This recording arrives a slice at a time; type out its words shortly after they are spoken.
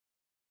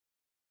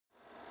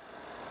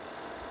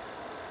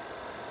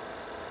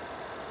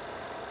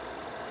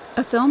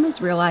A film is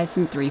realized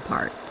in 3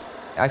 parts.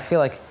 I feel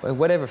like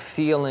whatever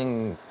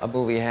feeling a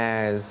movie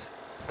has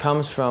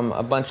comes from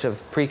a bunch of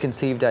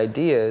preconceived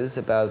ideas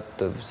about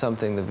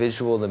something, the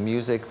visual, the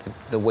music,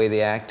 the way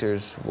the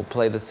actors will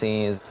play the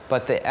scenes.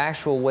 But the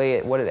actual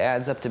way, what it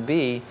adds up to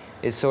be,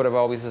 is sort of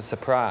always a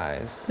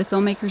surprise. The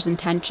filmmaker's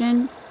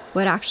intention,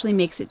 what actually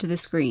makes it to the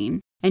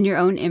screen, and your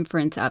own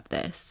inference of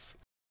this.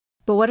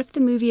 But what if the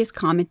movie is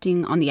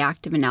commenting on the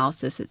act of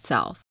analysis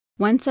itself?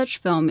 One such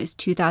film is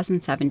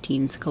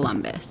 2017's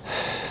Columbus.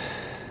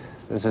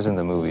 This isn't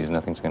the movies,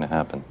 nothing's gonna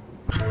happen.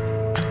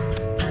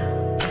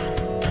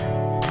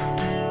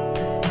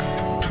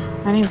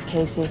 My name's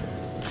Casey.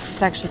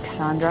 It's actually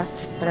Cassandra,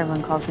 but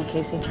everyone calls me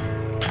Casey.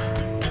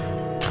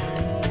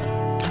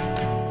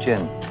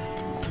 Gin.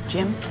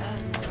 Jim?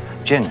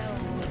 Gin.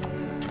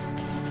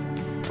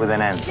 With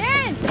an N.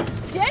 Gin!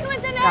 Gin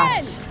with an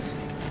N!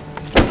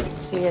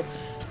 See,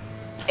 it's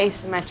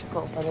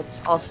asymmetrical, but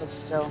it's also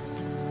still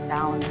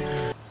balanced.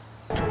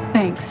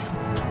 Thanks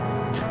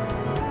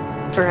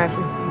for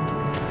everything.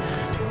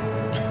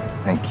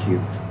 Thank you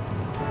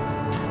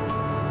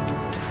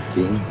for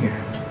being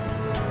here.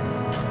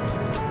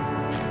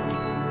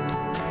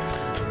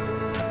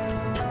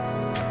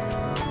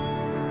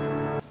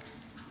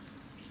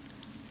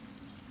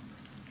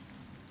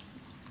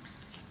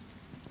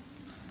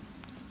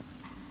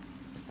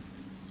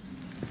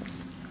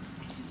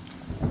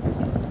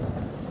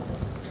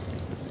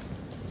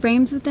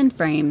 Frames within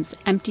frames,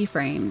 empty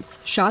frames,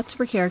 shots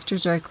where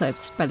characters are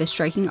eclipsed by the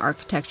striking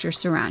architecture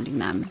surrounding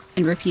them,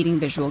 and repeating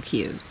visual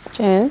cues.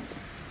 Jen?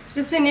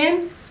 Listen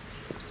in.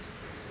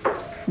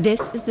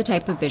 This is the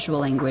type of visual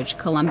language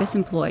Columbus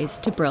employs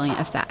to brilliant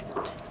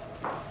effect.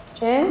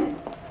 Jen?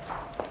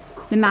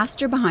 The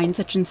master behind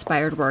such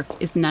inspired work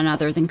is none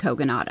other than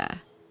Kogonada.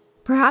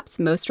 Perhaps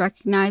most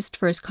recognized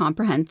for his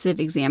comprehensive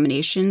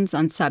examinations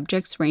on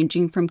subjects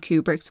ranging from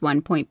Kubrick's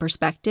one-point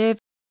perspective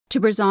to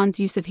Bresson's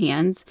use of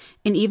hands,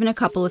 and even a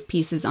couple of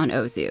pieces on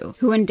Ozu,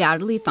 who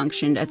undoubtedly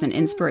functioned as an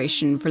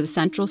inspiration for the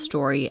central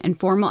story and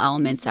formal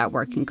elements at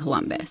work in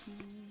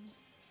Columbus.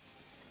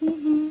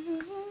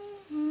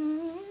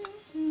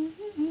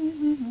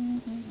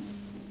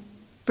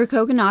 For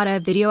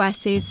Kogonada, video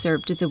essays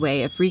served as a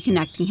way of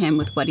reconnecting him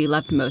with what he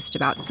loved most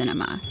about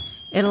cinema.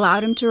 It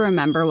allowed him to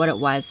remember what it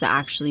was that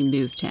actually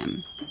moved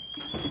him.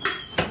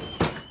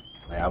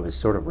 I was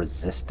sort of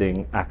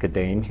resisting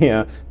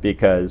academia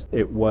because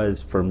it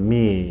was, for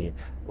me,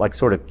 like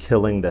sort of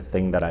killing the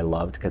thing that I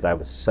loved, because I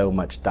was so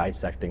much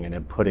dissecting it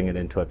and putting it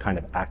into a kind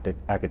of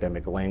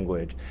academic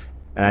language.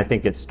 And I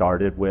think it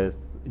started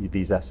with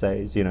these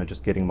essays, you know,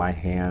 just getting my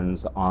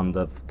hands on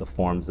the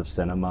forms of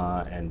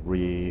cinema and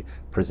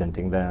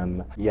representing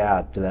them.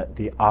 Yeah,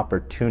 the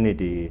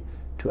opportunity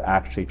to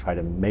actually try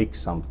to make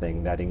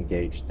something that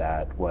engaged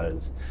that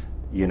was,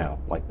 you know,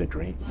 like the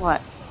dream.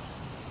 What?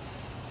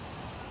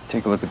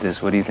 Take a look at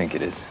this. What do you think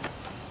it is?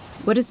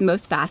 What is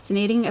most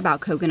fascinating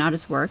about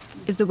Kogonada's work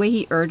is the way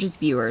he urges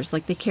viewers,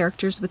 like the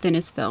characters within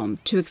his film,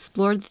 to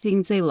explore the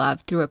things they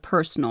love through a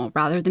personal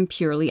rather than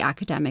purely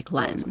academic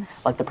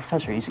lens. Like the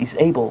professor, he's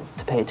able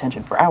to pay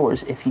attention for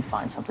hours if he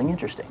finds something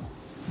interesting.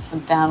 So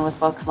down with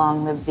books,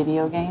 long live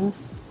video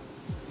games?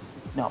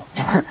 No,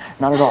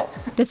 not at all.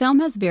 The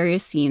film has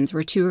various scenes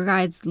where tour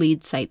guides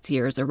lead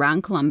sightseers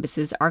around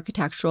Columbus's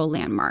architectural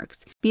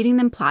landmarks, feeding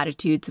them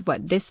platitudes of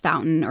what this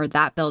fountain or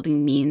that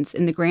building means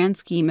in the grand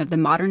scheme of the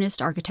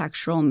modernist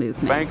architectural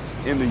movement. Banks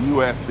in the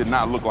U.S. did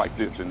not look like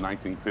this in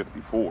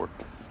 1954.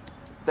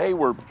 They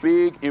were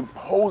big,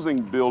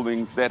 imposing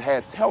buildings that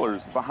had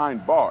tellers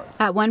behind bars.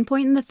 At one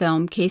point in the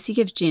film, Casey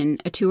gives Jin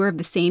a tour of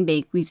the same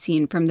bank we've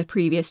seen from the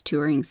previous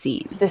touring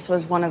scene. This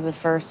was one of the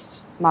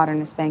first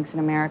modernist banks in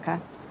America.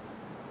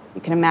 You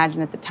can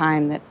imagine at the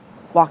time that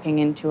walking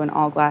into an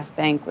all-glass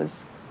bank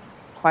was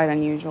quite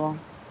unusual.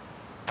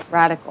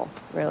 Radical,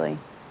 really.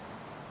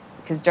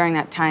 Because during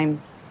that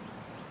time,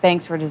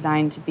 banks were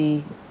designed to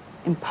be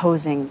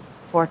imposing,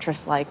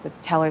 fortress-like, with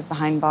tellers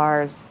behind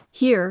bars.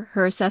 Here,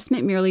 her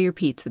assessment merely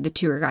repeats what the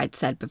tour guide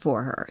said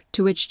before her,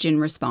 to which Jin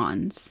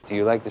responds. Do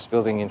you like this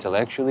building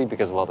intellectually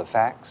because of all the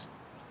facts?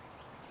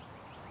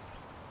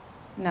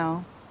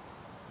 No.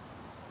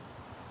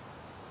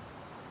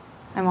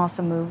 I'm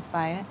also moved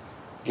by it.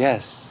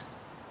 Yes.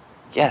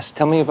 Yes,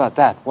 tell me about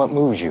that. What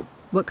moves you?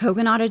 What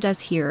Kogonada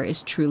does here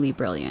is truly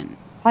brilliant.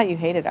 I thought you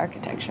hated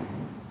architecture.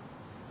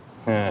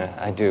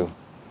 I do.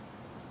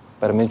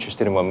 But I'm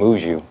interested in what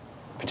moves you,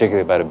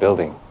 particularly about a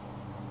building.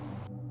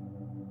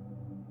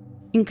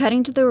 In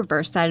cutting to the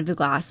reverse side of the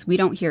glass, we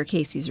don't hear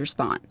Casey's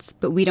response,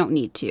 but we don't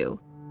need to.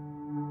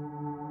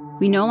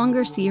 We no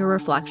longer see her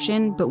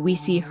reflection, but we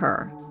see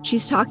her.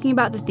 She's talking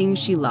about the things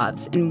she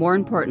loves, and more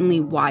importantly,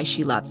 why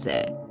she loves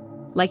it.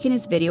 Like in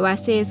his video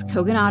essays,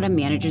 Kogonada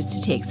manages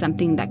to take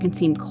something that can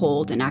seem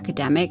cold and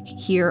academic,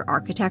 here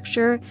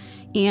architecture,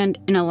 and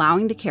in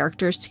allowing the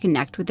characters to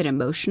connect with it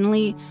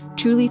emotionally,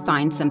 truly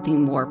find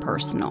something more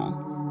personal.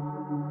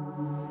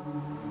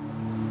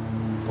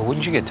 Well,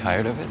 wouldn't you get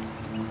tired of it?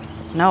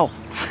 No,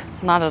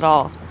 not at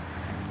all.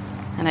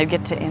 And I'd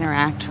get to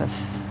interact with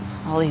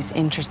all these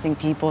interesting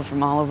people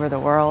from all over the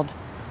world.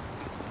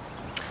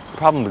 The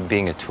problem with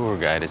being a tour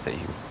guide is that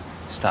you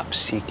stop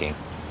seeking.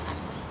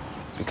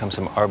 Become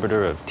some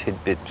arbiter of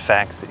tidbit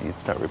facts that you'd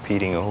start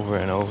repeating over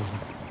and over.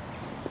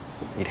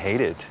 You'd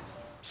hate it.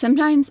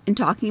 Sometimes, in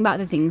talking about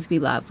the things we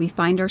love, we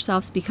find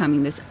ourselves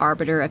becoming this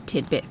arbiter of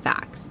tidbit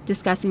facts,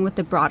 discussing what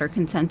the broader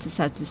consensus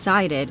has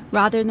decided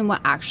rather than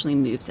what actually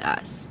moves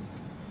us.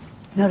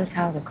 Notice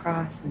how the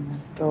cross and the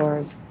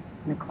doors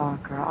and the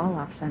clock are all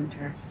off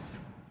center.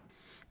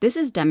 This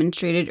is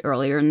demonstrated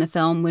earlier in the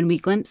film when we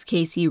glimpse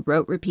Casey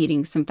rote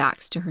repeating some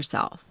facts to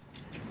herself.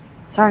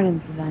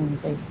 Sargent's design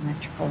is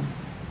asymmetrical,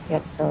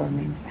 yet still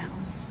remains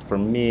balanced. For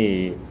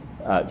me,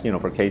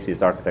 for Casey,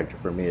 it's architecture.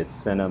 For me, it's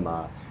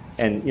cinema.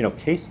 And,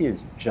 Casey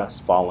has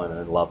just fallen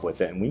in love with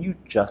it. And when you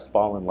just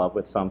fall in love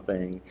with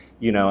something,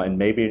 and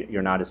maybe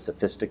you're not as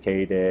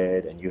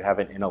sophisticated and you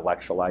haven't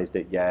intellectualized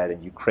it yet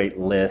and you create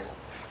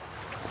lists.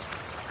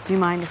 Do you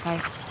mind if I...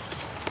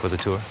 For the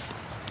tour?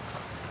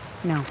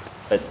 No.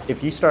 But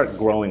if you start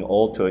growing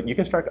old to it, you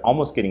can start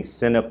almost getting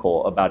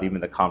cynical about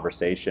even the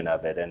conversation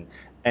of it.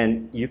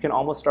 And you can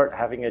almost start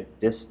having a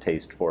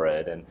distaste for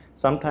it. And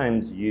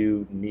sometimes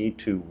you need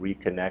to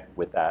reconnect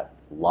with that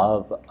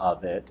love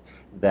of it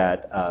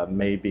that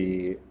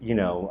maybe,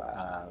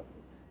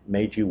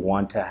 made you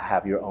want to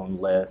have your own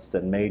list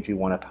and made you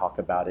want to talk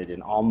about it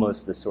in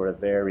almost this sort of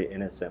very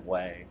innocent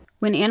way.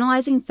 When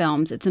analyzing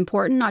films, it's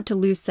important not to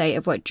lose sight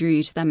of what drew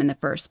you to them in the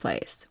first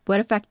place, what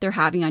effect they're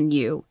having on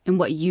you, and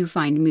what you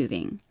find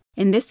moving.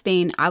 In this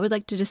vein, I would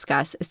like to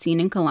discuss a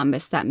scene in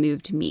Columbus that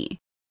moved me.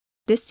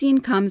 This scene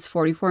comes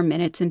 44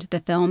 minutes into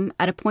the film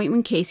at a point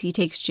when Casey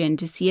takes Jin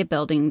to see a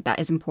building that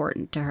is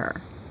important to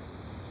her.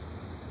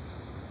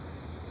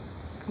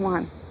 Come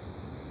on.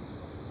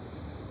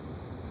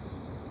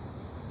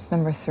 It's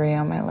number 3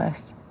 on my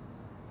list.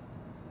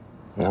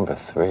 Number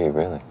 3,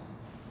 really?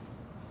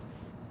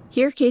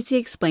 Here, Casey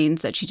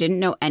explains that she didn't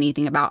know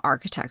anything about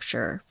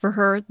architecture. For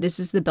her, this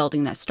is the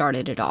building that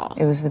started it all.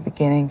 It was the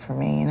beginning for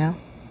me,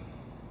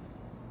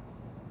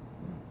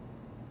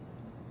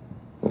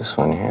 This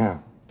one here.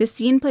 The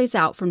scene plays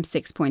out from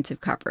 6 points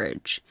of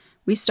coverage.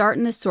 We start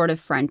in this sort of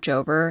French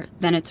over,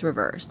 then it's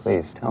reversed.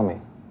 Please, tell me.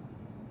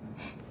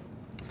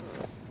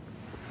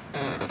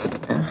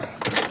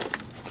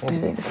 I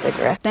need a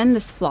cigarette. Then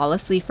this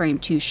flawlessly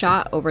framed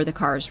 2-shot over the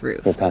car's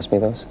roof. Can you pass me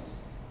those?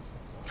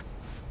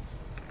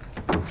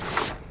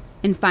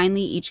 And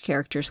finally, each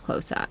character's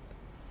close-up.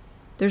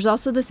 There's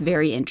also this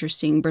very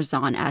interesting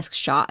Bresson-esque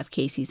shot of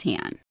Casey's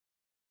hand.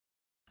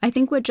 I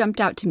think what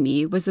jumped out to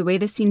me was the way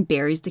the scene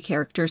buries the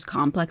character's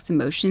complex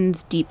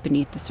emotions deep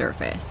beneath the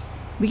surface.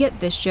 We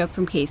get this joke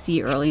from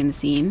Casey early in the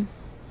scene.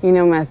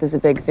 Meth is a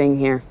big thing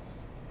here.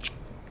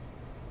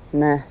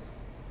 Meth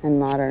and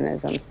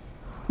modernism.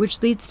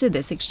 Which leads to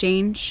this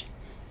exchange.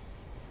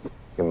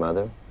 Your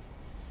mother?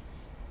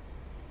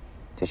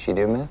 Did she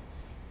do meth?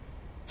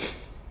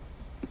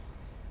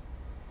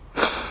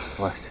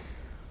 What?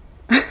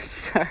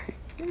 Sorry.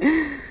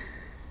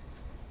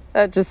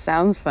 That just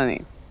sounds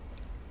funny.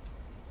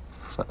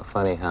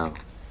 Funny how?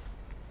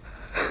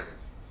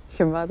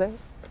 Your mother?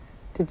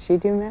 Did she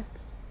do meth?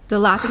 The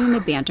laughing and the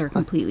banter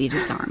completely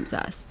disarms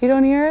us. You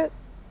don't hear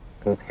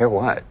it? Hear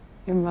what?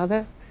 Your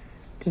mother?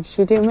 Did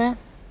she do meth?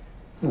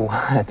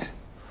 What?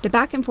 The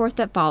back and forth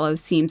that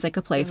follows seems like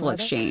a playful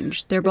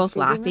exchange. They're both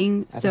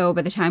laughing, so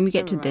by the time we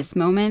get to this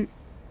moment...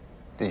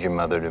 Did your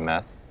mother do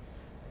meth?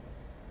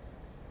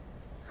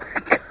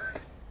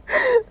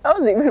 That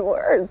was even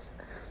worse.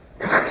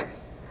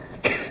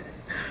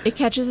 It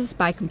catches us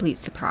by complete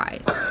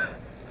surprise.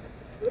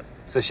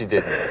 So she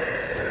didn't?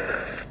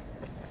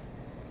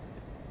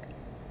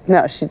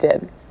 No, she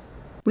did.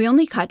 We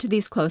only cut to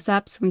these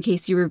close-ups when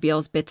Casey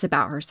reveals bits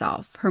about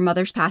herself, her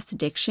mother's past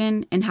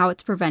addiction, and how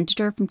it's prevented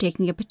her from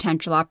taking a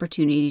potential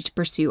opportunity to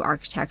pursue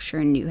architecture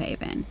in New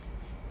Haven.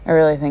 I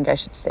really think I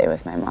should stay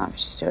with my mom.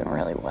 She's doing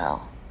really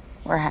well.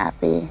 We're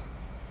happy.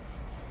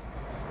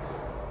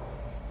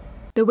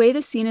 The way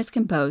the scene is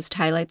composed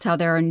highlights how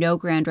there are no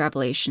grand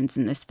revelations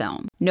in this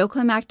film. No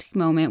climactic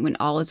moment when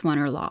all is won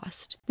or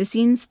lost. The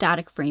scene's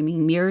static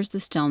framing mirrors the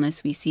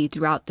stillness we see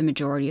throughout the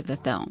majority of the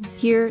film.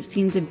 Here,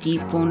 scenes of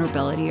deep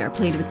vulnerability are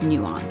played with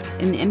nuance,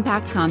 and the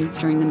impact comes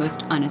during the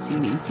most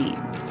unassuming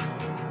scenes.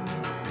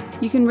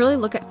 You can really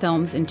look at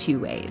films in 2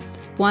 ways.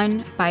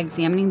 1, by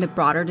examining the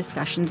broader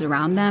discussions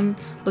around them,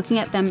 looking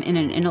at them in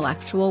an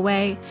intellectual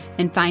way,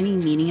 and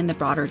finding meaning in the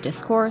broader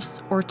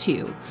discourse. Or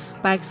 2,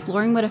 by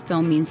exploring what a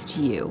film means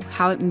to you,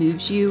 how it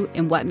moves you,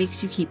 and what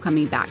makes you keep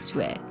coming back to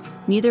it.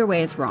 Neither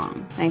way is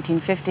wrong.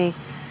 1950.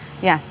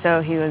 Yeah, so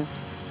he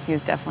was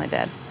definitely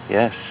dead.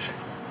 Yes.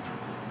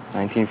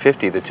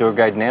 1950, the tour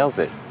guide nails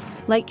it.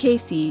 Like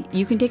Casey,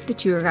 you can take the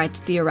tour guide's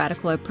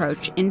theoretical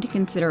approach into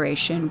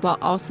consideration while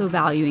also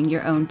valuing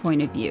your own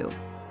point of view,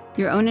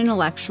 your own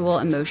intellectual,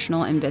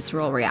 emotional, and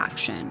visceral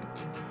reaction.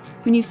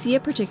 When you see a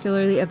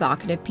particularly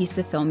evocative piece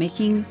of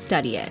filmmaking,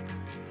 study it.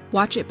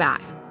 Watch it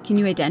back. Can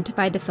you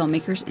identify the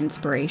filmmaker's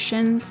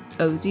inspirations,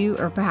 Ozu,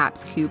 or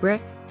perhaps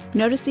Kubrick?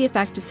 Notice the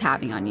effect it's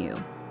having on you.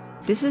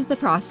 This is the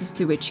process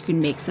through which you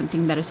can make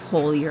something that is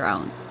wholly your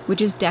own,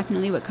 which is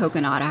definitely what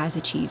Kogonada has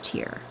achieved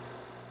here.